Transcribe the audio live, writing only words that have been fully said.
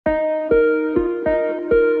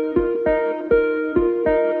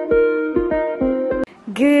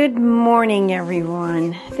morning,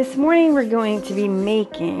 everyone. This morning we're going to be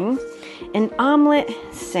making an omelet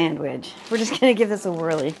sandwich. We're just going to give this a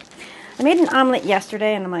whirly. I made an omelet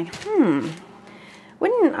yesterday and I'm like,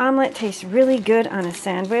 wouldn't an omelet taste really good on a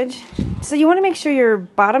sandwich? So you want to make sure your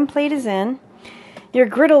bottom plate is in, your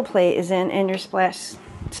griddle plate is in, and your splash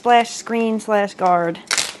screen / guard.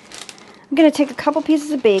 I'm going to take a couple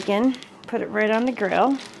pieces of bacon, put it right on the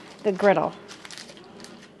griddle.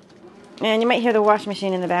 And you might hear the washing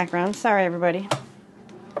machine in the background. Sorry, everybody.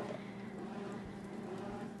 I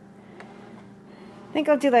think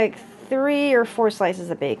I'll do like 3 or 4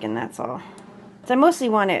 slices of bacon, that's all. So I mostly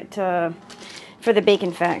want it for the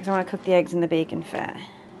bacon fat, because I want to cook the eggs in the bacon fat.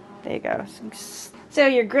 There you go. So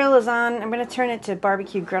your grill is on. I'm going to turn it to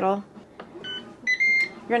barbecue griddle.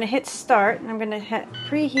 You're going to hit start, and I'm going to hit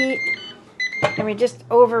preheat. And we just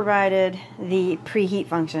overrided the preheat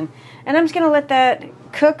function. And I'm just going to let that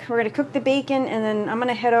cook. We're going to cook the bacon, and then I'm going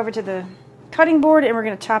to head over to the cutting board, and we're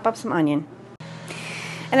going to chop up some onion.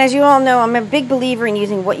 And as you all know, I'm a big believer in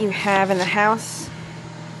using what you have in the house.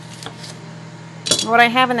 What I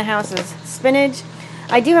have in the house is spinach.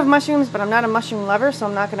 I do have mushrooms, but I'm not a mushroom lover, so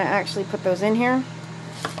I'm not going to actually put those in here.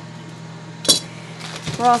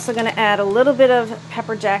 We're also going to add a little bit of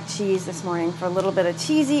pepper jack cheese this morning for a little bit of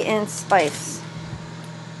cheesy and spice.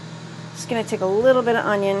 Just going to take a little bit of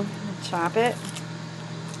onion and chop it.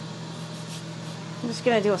 I'm just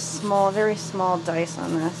going to do a very small dice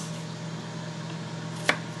on this.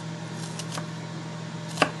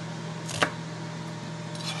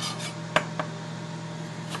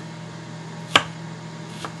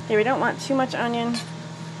 Okay, we don't want too much onion.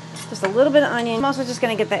 Just a little bit of onion. I'm also just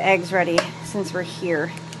going to get the eggs ready since we're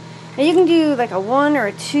here. Now you can do like a 1 or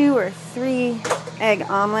a 2 or 3 egg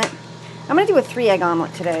omelet. I'm going to do a 3 egg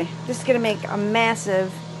omelet today. This is going to make a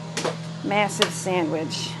massive, massive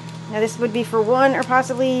sandwich. Now this would be for 1, or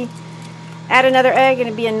possibly add another egg and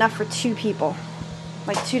it'd be enough for 2 people.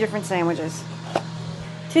 Like 2 different sandwiches.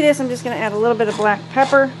 To this I'm just going to add a little bit of black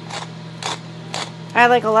pepper. I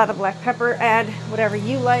like a lot of black pepper. Add whatever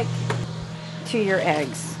you like to your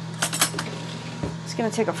eggs. Just going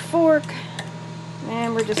to take a fork,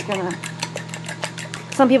 and we're just going to,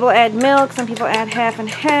 some people add milk, some people add half and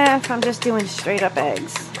half. I'm just doing straight up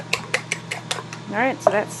eggs. Alright, so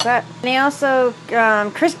that's that. And I also,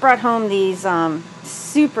 Chris brought home these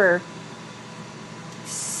super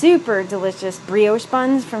delicious brioche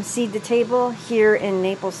buns from Seed to Table here in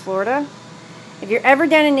Naples, Florida. If you're ever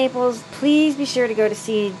down in Naples, please be sure to go to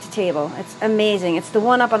Seed to Table. It's amazing. It's the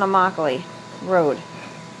one up on Omelette Road.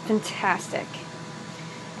 Fantastic.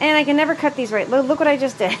 And I can never cut these right. Look what I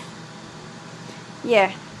just did.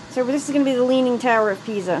 Yeah. So this is going to be the Leaning Tower of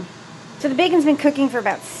Pisa. So the bacon's been cooking for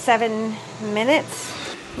about 7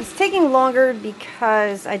 minutes. It's taking longer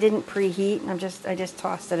because I didn't preheat. I just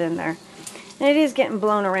tossed it in there. And it is getting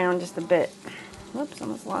blown around just a bit. Whoops,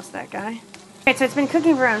 almost lost that guy. Alright, so it's been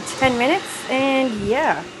cooking for around 10 minutes. And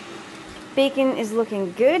yeah, bacon is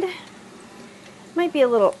looking good. Might be a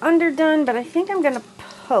little underdone, but I think I'm going to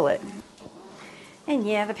pull it. And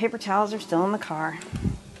yeah, the paper towels are still in the car.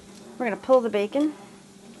 We're going to pull the bacon.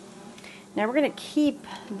 Now we're going to keep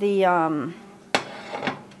the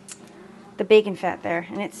bacon fat there.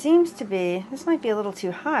 And it seems to be, this might be a little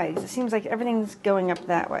too high, because it seems like everything's going up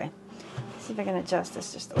that way. Let's see if I can adjust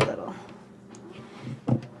this just a little.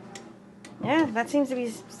 Yeah, that seems to be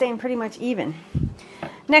staying pretty much even.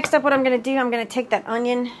 Next up, what I'm going to do, I'm going to take that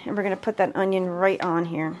onion, and we're going to put that onion right on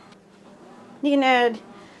here. You can add,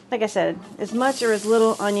 like I said, as much or as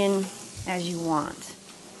little onion as you want.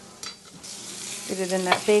 Get it in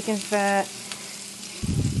that bacon fat.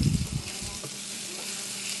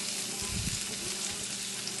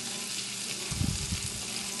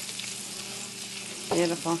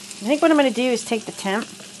 Beautiful. I think what I'm going to do is take the temp.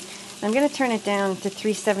 I'm going to turn it down to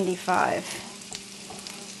 375.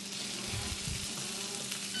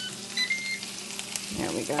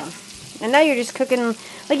 There we go. And now you're just cooking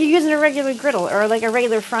like you're using a regular griddle or like a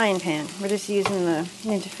regular frying pan. We're just using the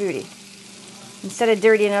Ninja FOODI. Instead of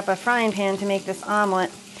dirtying up a frying pan to make this omelet,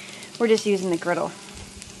 we're just using the griddle.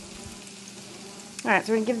 Alright,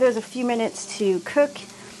 so we're going to give those a few minutes to cook.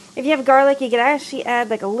 If you have garlic, you could actually add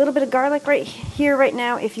like a little bit of garlic right here, right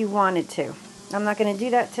now, if you wanted to. I'm not going to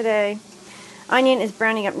do that today. Onion is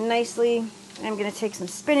browning up nicely. I'm going to take some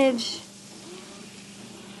spinach.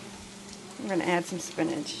 I'm going to add some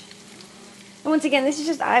spinach. And once again, this is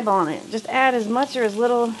just eyeballing it. Just add as much or as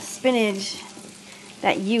little spinach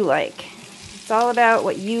that you like. It's all about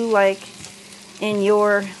what you like in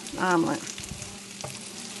your omelet.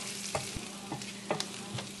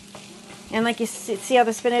 And like you see how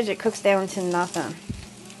the spinach, it cooks down to nothing.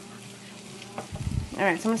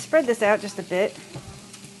 Alright, so I'm going to spread this out just a bit.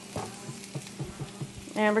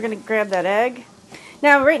 And we're going to grab that egg.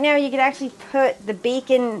 Now, right now, you could actually put the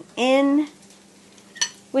bacon in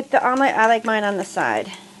with the omelet. I like mine on the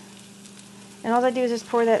side. And all I do is just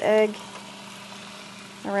pour that egg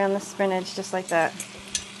around the spinach, just like that.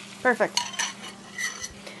 Perfect.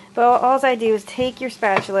 But all I do is take your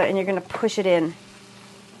spatula and you're going to push it in.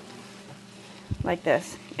 Like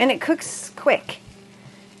this. And it cooks quick.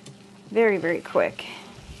 Very, very quick.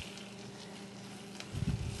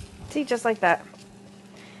 See, just like that.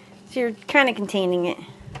 So you're kind of containing it.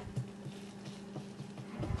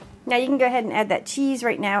 Now you can go ahead and add that cheese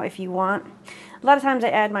right now if you want. A lot of times I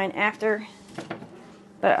add mine after.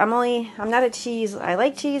 But I'm not a cheese, I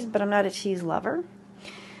like cheese, but I'm not a cheese lover.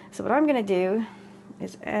 So what I'm going to do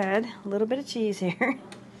is add a little bit of cheese here.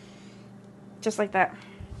 Just like that.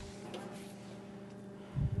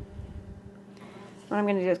 What I'm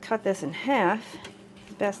going to do is cut this in half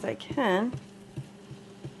as best I can.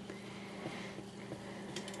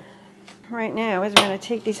 Right now is we're going to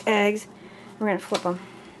take these eggs and we're going to flip them.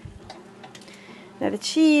 Now the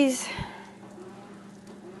cheese,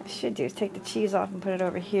 what I should do is take the cheese off and put it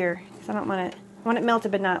over here because I don't want it, I want it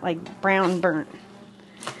melted but not like brown burnt.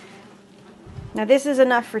 Now this is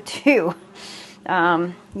enough for two.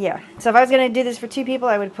 Yeah, so if I was going to do this for two people,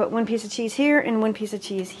 I would put one piece of cheese here and one piece of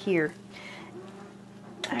cheese here.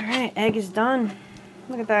 Alright, egg is done.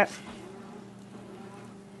 Look at that.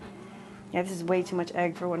 Yeah, this is way too much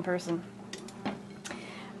egg for one person.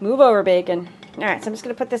 Move over, bacon. Alright, so I'm just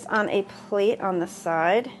going to put this on a plate on the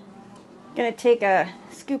side. I'm going to take a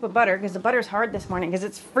scoop of butter, because the butter's hard this morning, because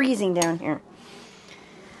it's freezing down here.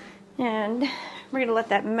 And we're going to let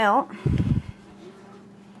that melt.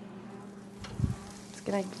 Just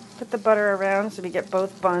going to put the butter around so we get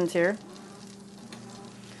both buns here.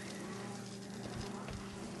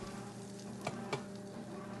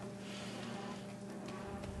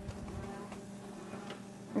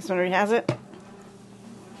 This one already has it. And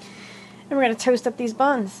we're going to toast up these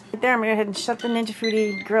buns. Right there, I'm going to go ahead and shut the Ninja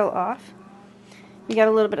FOODI grill off. We got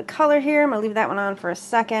a little bit of color here. I'm going to leave that one on for a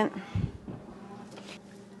second.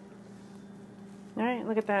 Alright,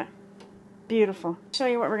 look at that. Beautiful. I'll show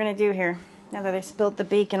you what we're going to do here, now that I spilled the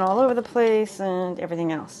bacon all over the place and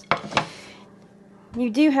everything else. You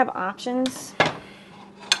do have options.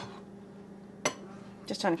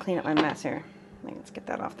 Just trying to clean up my mess here. Let's get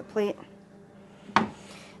that off the plate.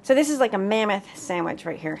 So this is like a mammoth sandwich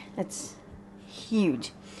right here. It's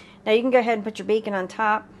huge. Now you can go ahead and put your bacon on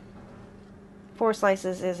top. 4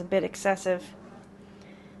 slices is a bit excessive.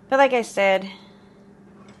 But like I said,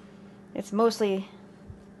 it's mostly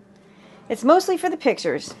for the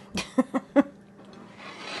pictures.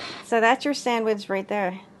 So that's your sandwich right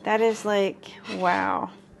there. That is like, wow.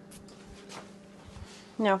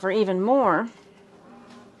 Now for even more,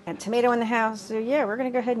 a tomato in the house. So yeah, we're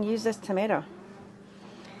going to go ahead and use this tomato.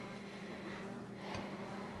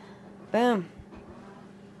 Boom.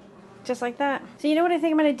 Just like that. So you know what I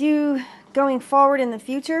think I'm going to do going forward in the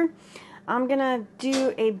future? I'm going to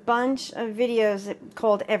do a bunch of videos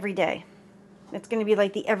called Everyday. It's going to be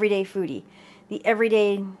like the Everyday Foodie. The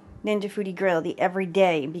Everyday Ninja FOODI Grill. The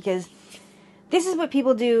Everyday. Because this is what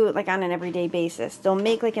people do like on an everyday basis. They'll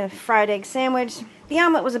make like a fried egg sandwich. The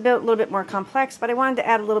omelet was a little bit more complex, but I wanted to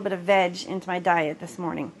add a little bit of veg into my diet this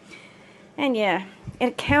morning. And yeah,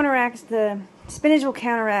 it counteracts spinach will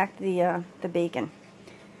counteract the bacon.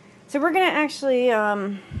 So we're going to actually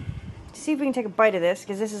see if we can take a bite of this,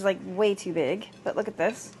 because this is like way too big. But look at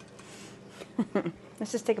this.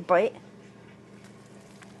 Let's just take a bite.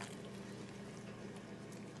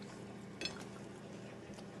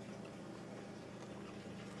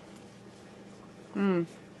 Mmm.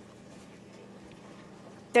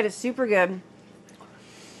 That is super good.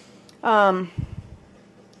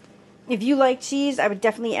 If you like cheese, I would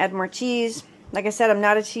definitely add more cheese. Like I said, I'm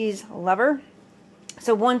not a cheese lover,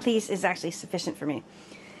 so one piece is actually sufficient for me.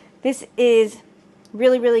 This is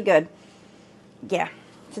really, really good. Yeah,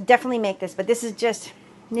 so definitely make this, but this is just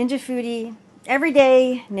Ninja FOODI,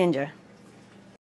 Everyday Ninja.